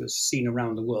success was seen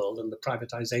around the world and the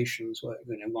privatizations were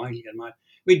widely admired,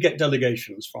 we'd get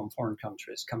delegations from foreign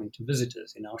countries coming to visit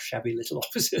us in our shabby little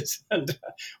offices, and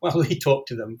we talked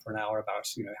to them for an hour about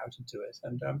how to do it,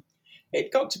 and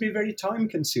it got to be very time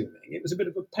consuming. It was a bit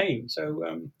of a pain,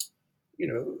 so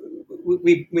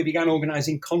we began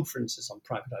organising conferences on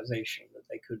privatisation that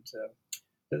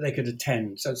they could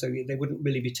attend, so they wouldn't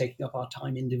really be taking up our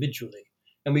time individually.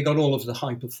 And we got all of the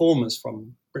high performers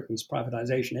from Britain's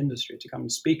privatisation industry to come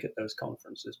and speak at those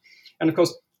conferences. And of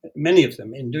course, many of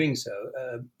them, in doing so,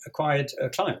 acquired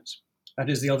clients.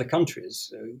 That is, the other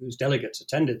countries whose delegates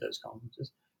attended those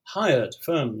conferences hired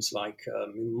firms like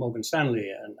Morgan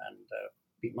Stanley and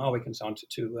Pete Marwick and so on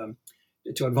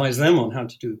to advise them on how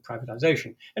to do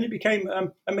privatisation. And it became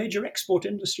a major export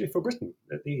industry for Britain.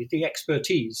 The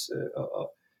expertise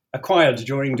acquired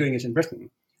during doing it in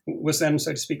Britain was then,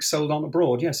 so to speak, sold on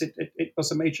abroad. Yes, it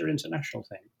was a major international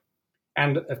thing.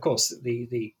 And of course,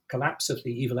 the collapse of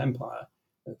the evil empire,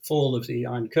 the fall of the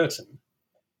Iron Curtain,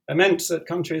 meant that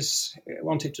countries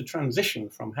wanted to transition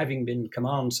from having been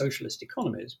command socialist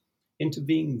economies into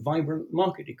being vibrant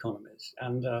market economies.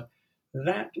 And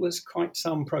that was quite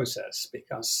some process,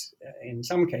 because in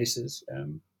some cases,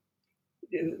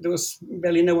 there was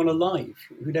barely no one alive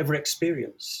who'd ever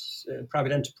experienced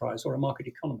private enterprise or a market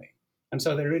economy. And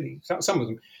so some of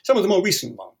the more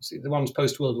recent ones, the ones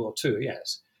post-World War II,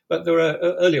 yes, but there were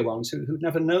earlier ones who'd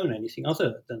never known anything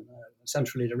other than a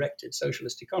centrally directed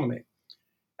socialist economy.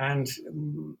 And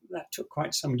that took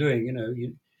quite some doing.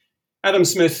 Adam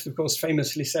Smith, of course,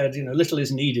 famously said, little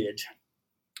is needed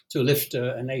to lift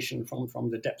a nation from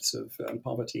the depths of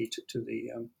poverty to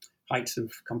the heights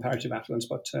of comparative affluence,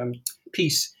 but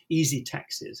peace, easy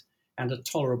taxes, and a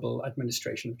tolerable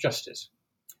administration of justice.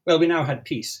 Well, we now had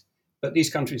peace, but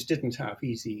these countries didn't have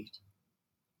easy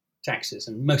taxes,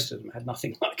 and most of them had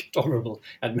nothing like a tolerable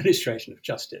administration of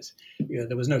justice.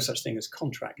 There was no such thing as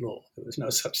contract law. There was no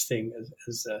such thing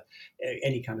as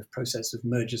any kind of process of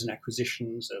mergers and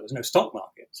acquisitions. There was no stock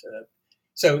market.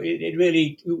 So it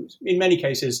really, in many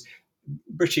cases,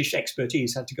 British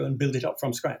expertise had to go and build it up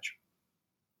from scratch.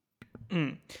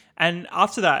 Mm. And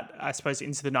after that, I suppose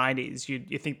into the 90s,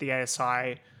 you think the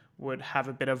ASI would have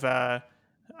a bit of a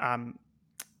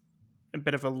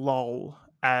lull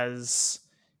as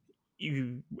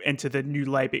you enter the new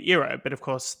Labour era, but of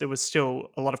course there was still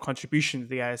a lot of contribution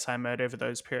the ASI made over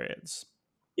those periods.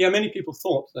 Yeah, many people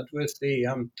thought that with the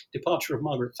departure of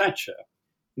Margaret Thatcher,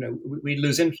 we'd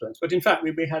lose influence, but in fact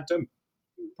we had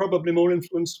probably more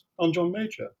influence on John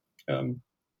Major,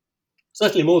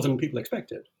 certainly more than people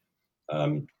expected.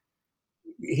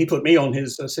 He put me on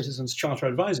his Citizens Charter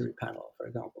Advisory Panel, for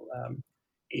example.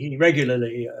 He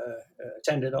regularly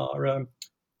attended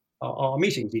our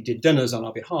meetings. He did dinners on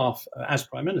our behalf as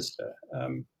Prime Minister.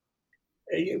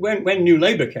 When New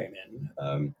Labour came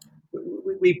in,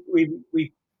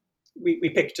 we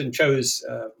picked and chose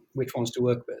which ones to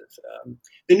work with.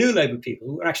 The New Labour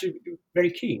people were actually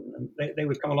very keen, and they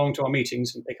would come along to our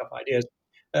meetings and pick up ideas.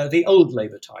 The old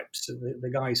Labour types, the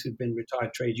guys who'd been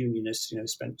retired trade unionists,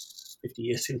 spent 50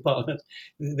 years in Parliament,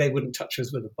 they wouldn't touch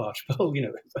us with a barge pole.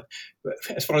 But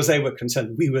as far as they were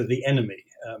concerned, we were the enemy.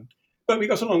 But we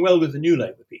got along well with the New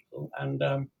Labour people, and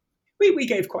we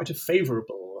gave quite a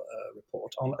favourable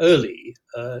report on early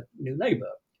New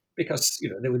Labour, because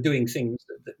they were doing things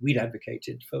that we'd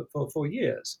advocated for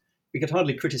years. We could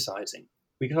hardly criticise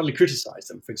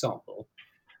them, for example,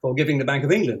 for giving the Bank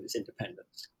of England its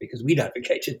independence, because we'd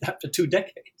advocated that for 2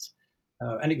 decades.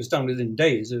 And it was done within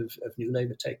days of New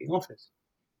Labour taking office.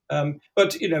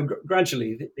 But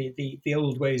gradually the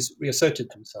old ways reasserted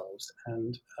themselves,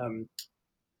 and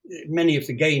many of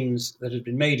the gains that had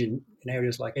been made in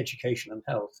areas like education and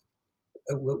health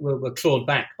were clawed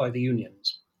back by the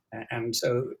unions. And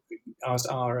so our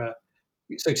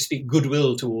so to speak,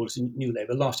 goodwill towards New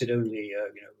Labour lasted only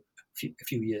a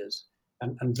few years.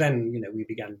 And then, we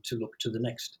began to look to the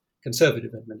next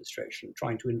Conservative administration,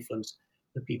 trying to influence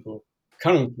the people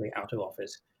currently out of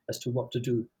office as to what to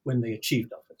do when they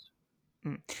achieved office.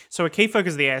 So a key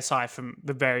focus of the ASI from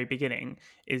the very beginning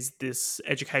is this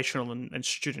educational and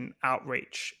student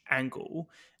outreach angle.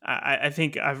 I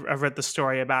think I've read the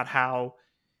story about how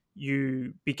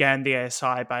you began the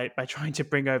ASI by trying to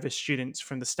bring over students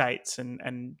from the States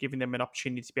and giving them an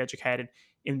opportunity to be educated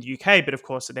in the UK. But of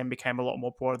course, it then became a lot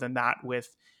more broader than that,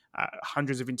 with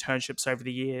hundreds of internships over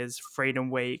the years,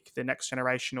 Freedom Week, the Next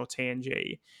Generation, or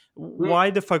TNG. Why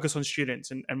the focus on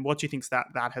students, and what do you think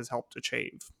that has helped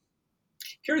achieve?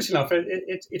 Curious enough,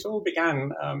 it all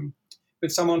began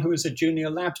with someone who was a junior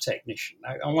lab technician.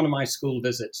 On one of my school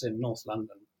visits in North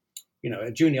London,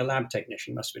 a junior lab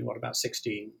technician must have been, about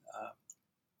 16,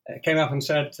 came up and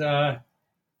said,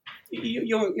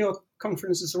 your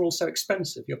conferences are all so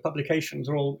expensive. Your publications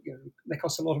are all, they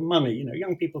cost a lot of money.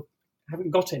 Young people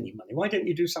haven't got any money. Why don't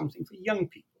you do something for young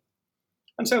people?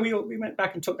 And so we went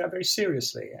back and took that very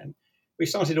seriously. And we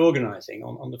started organizing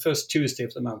on the first Tuesday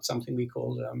of the month something we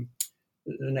called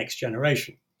the Next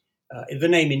Generation. The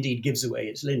name indeed gives away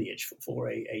its lineage for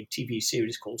a TV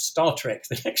series called Star Trek.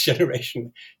 The Next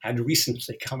Generation had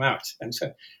recently come out, and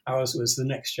so ours was the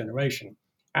Next Generation.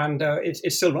 And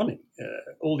it's still running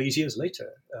all these years later.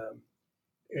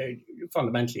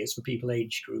 Fundamentally, it's for people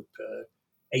age group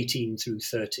 18 through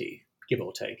 30, give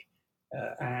or take.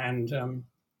 And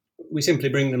we simply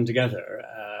bring them together.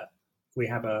 We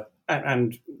have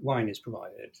and wine is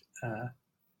provided.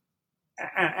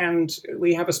 And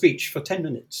we have a speech for 10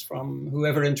 minutes from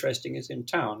whoever interesting is in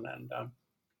town. And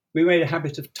we made a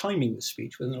habit of timing the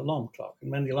speech with an alarm clock. And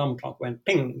when the alarm clock went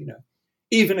ping,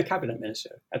 even a cabinet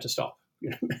minister had to stop.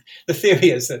 The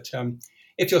theory is that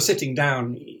if you're sitting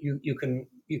down, you can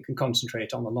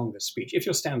concentrate on the longest speech. If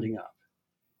you're standing up,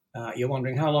 you're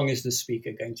wondering, how long is this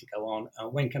speaker going to go on?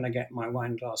 When can I get my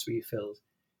wine glass refilled?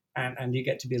 And you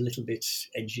get to be a little bit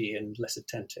edgy and less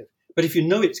attentive. But if you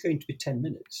know it's going to be 10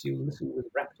 minutes, you listen with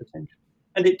rapt attention.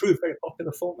 And it proved a very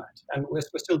popular format, and we're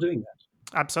still doing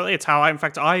that. Absolutely. It's how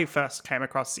I first came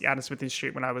across the Adam Smith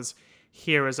Institute when I was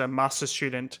here as a master's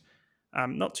student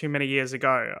not too many years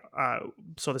ago.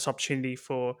 Saw this opportunity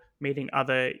for meeting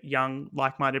other young,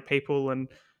 like-minded people and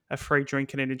a free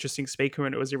drink and an interesting speaker,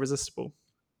 and it was irresistible.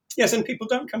 Yes, and people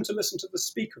don't come to listen to the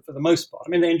speaker for the most part. I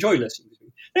mean, they enjoy listening to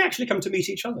him. They actually come to meet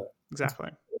each other. Exactly.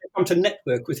 They come to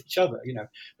network with each other,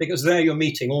 because there you're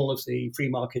meeting all of the free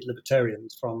market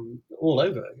libertarians from all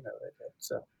over.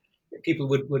 People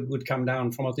would come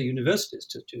down from other universities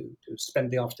to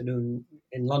spend the afternoon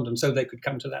in London so they could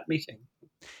come to that meeting.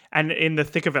 And in the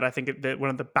thick of it, I think that one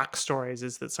of the backstories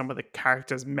is that some of the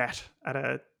characters met at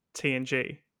a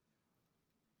TNG.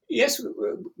 Yes,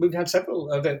 we've had several.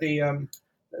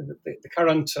 The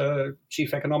current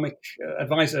chief economic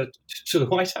advisor to the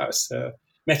White House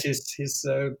met his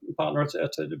partner at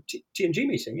a TNG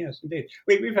meeting. Yes, indeed.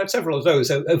 We've had several of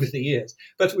those over the years,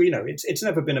 but it's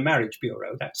never been a marriage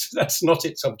bureau. That's not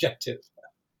its objective.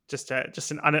 Just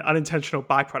an unintentional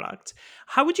byproduct.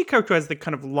 How would you characterize the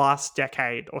kind of last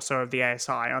decade or so of the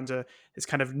ASI under this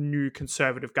kind of new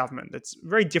conservative government that's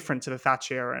very different to the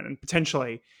Thatcher era and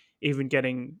potentially even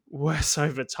getting worse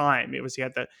over time? You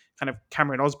had the kind of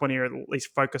Cameron Osborne era at least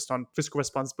focused on fiscal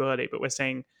responsibility, but we're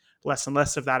seeing less and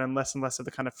less of that and less of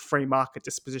the kind of free market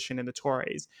disposition in the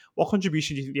Tories. What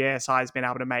contribution do you think the ASI has been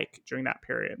able to make during that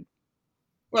period?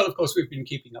 Well, of course, we've been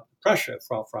keeping up the pressure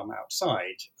from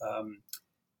outside.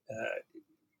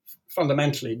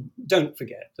 Fundamentally, don't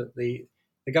forget that the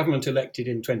government elected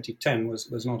in 2010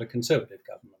 was not a conservative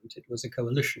government. It was a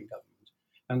coalition government.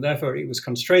 And therefore, it was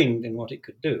constrained in what it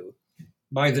could do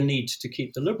by the need to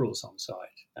keep the Liberals on side.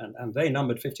 And they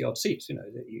numbered 50-odd seats.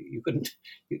 You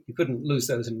couldn't lose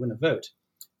those and win a vote.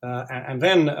 And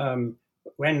then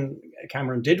when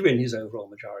Cameron did win his overall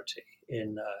majority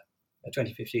in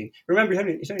 2015, remember,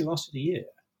 it only lasted a year.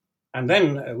 And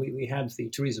then we had the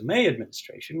Theresa May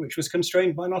administration, which was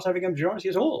constrained by not having a majority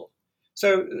at all.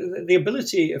 So the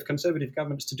ability of conservative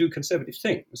governments to do conservative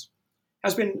things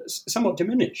has been somewhat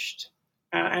diminished.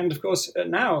 And of course,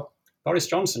 now Boris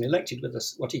Johnson, elected with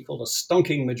what he called a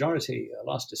stonking majority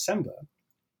last December,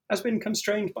 has been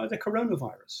constrained by the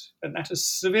coronavirus. And that has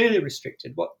severely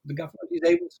restricted what the government is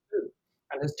able to do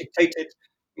and has dictated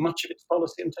much of its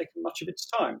policy and taken much of its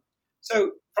time.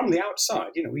 So from the outside,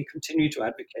 we continue to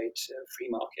advocate free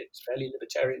markets, fairly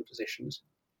libertarian positions.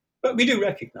 But we do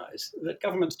recognize that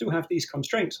governments do have these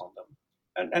constraints on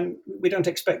them. And we don't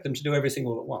expect them to do everything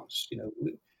all at once.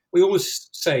 We always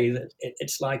say that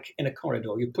it's like in a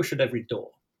corridor, you push at every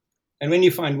door. And when you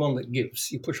find one that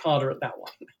gives, you push harder at that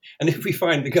one. And if we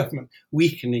find the government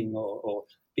weakening or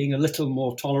being a little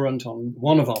more tolerant on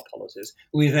one of our policies,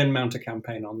 we then mount a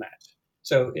campaign on that.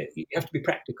 So you have to be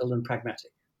practical and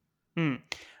pragmatic.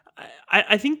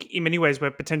 I think in many ways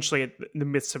we're potentially in the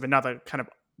midst of another kind of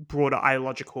broader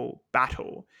ideological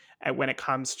battle when it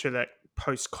comes to the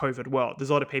post-COVID world. There's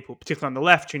a lot of people, particularly on the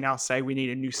left, who now say we need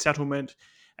a new settlement,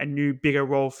 a new bigger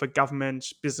role for government,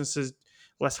 businesses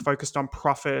less focused on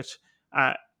profit.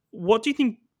 What do you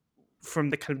think from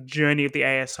the kind of journey of the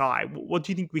ASI? What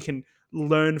do you think we can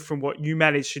learn from what you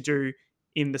managed to do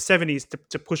in the 70s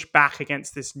to push back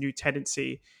against this new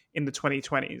tendency in the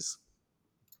 2020s?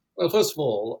 Well, first of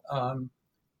all,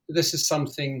 this is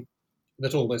something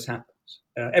that always happens.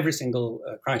 Every single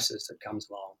crisis that comes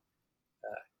along,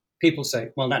 people say,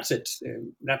 well, that's it.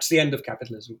 That's the end of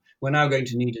capitalism. We're now going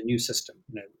to need a new system.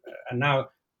 And now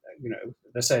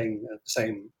they're saying the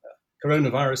same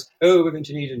coronavirus. Oh, we're going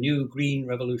to need a new green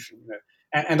revolution.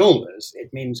 And always it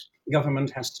means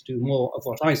government has to do more of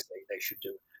what I say they should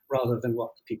do, rather than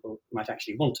what people might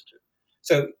actually want to do.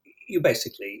 So you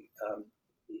basically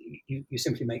you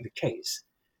simply make the case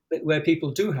that where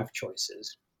people do have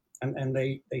choices, and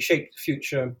they shape the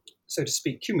future, so to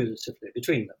speak, cumulatively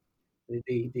between them.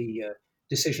 The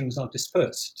decisions are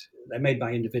dispersed; they're made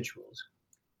by individuals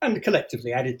and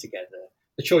collectively added together.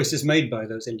 The choices made by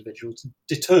those individuals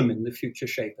determine the future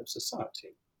shape of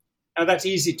society. Now, that's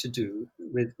easy to do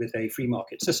with a free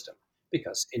market system,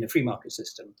 because in a free market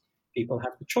system, people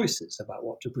have the choices about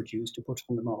what to produce, to put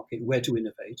on the market, where to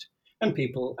innovate, and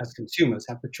people, as consumers,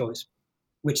 have the choice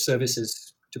which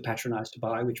services to patronize, to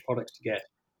buy, which products to get.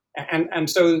 And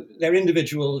so their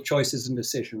individual choices and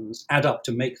decisions add up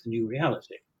to make the new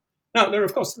reality. Now, there are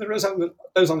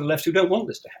those on the left who don't want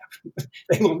this to happen.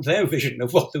 They want their vision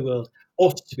of what the world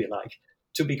ought to be like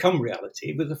to become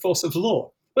reality with the force of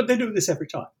law. But they do this every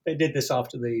time. They did this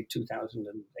after the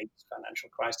 2008 financial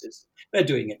crisis. They're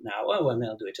doing it now. Oh, and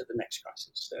they'll do it at the next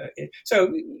crisis.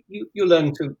 So you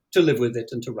learn to live with it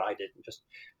and to ride it, and just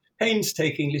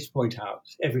painstakingly to point out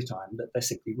every time that they're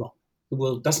simply wrong. The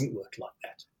world doesn't work like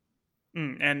that.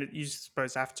 And you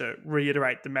suppose have to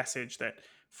reiterate the message that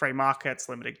free markets,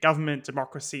 limited government,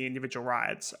 democracy, individual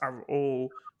rights are all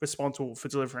responsible for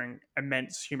delivering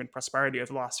immense human prosperity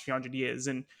over the last few hundred years.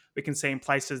 And we can see in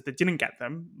places that didn't get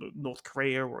them, North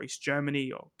Korea or East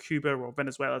Germany or Cuba or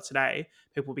Venezuela today,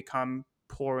 people become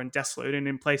poor and desolate. And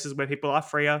in places where people are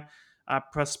freer,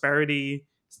 prosperity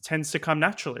tends to come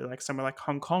naturally, like somewhere like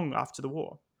Hong Kong after the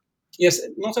war. Yes,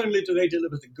 not only do they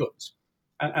deliver the goods,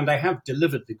 and they have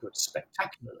delivered the goods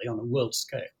spectacularly on a world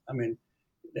scale. I mean,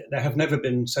 there have never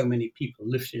been so many people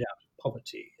lifted out of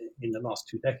poverty in the last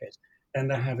 2 decades than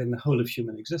there have in the whole of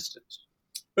human existence.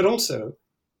 But also,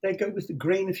 they go with the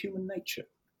grain of human nature.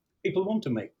 People want to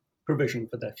make provision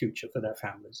for their future, for their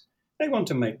families. They want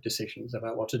to make decisions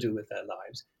about what to do with their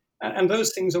lives. And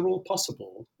those things are all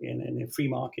possible in a free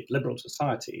market, liberal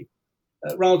society,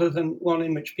 rather than one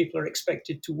in which people are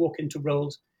expected to walk into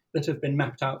roles that have been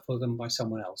mapped out for them by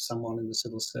someone else, someone in the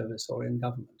civil service or in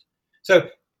government. So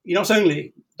not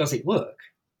only does it work,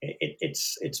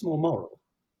 it's more moral.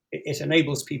 It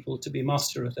enables people to be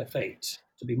master of their fate,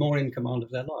 to be more in command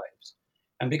of their lives.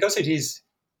 And because it is,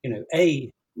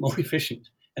 A, more efficient,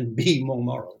 and B, more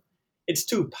moral, it's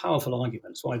two powerful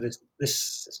arguments why this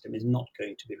system is not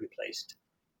going to be replaced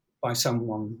by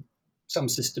some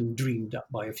system dreamed up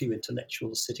by a few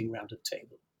intellectuals sitting around a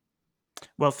table.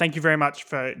 Well, thank you very much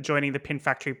for joining the Pin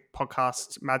Factory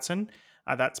podcast, Madsen.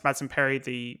 That's Madsen Pirie,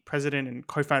 the president and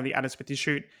co-founder of the Adam Smith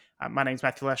Institute. My name is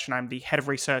Matthew Lesh, and I'm the head of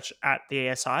research at the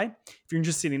ASI. If you're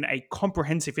interested in a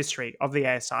comprehensive history of the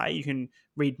ASI, you can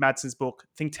read Madsen's book,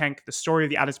 Think Tank, The Story of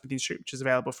the Adam Smith Institute, which is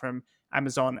available from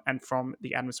Amazon and from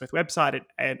the Adam Smith website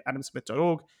at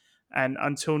adamsmith.org. And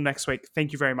until next week,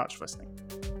 thank you very much for listening.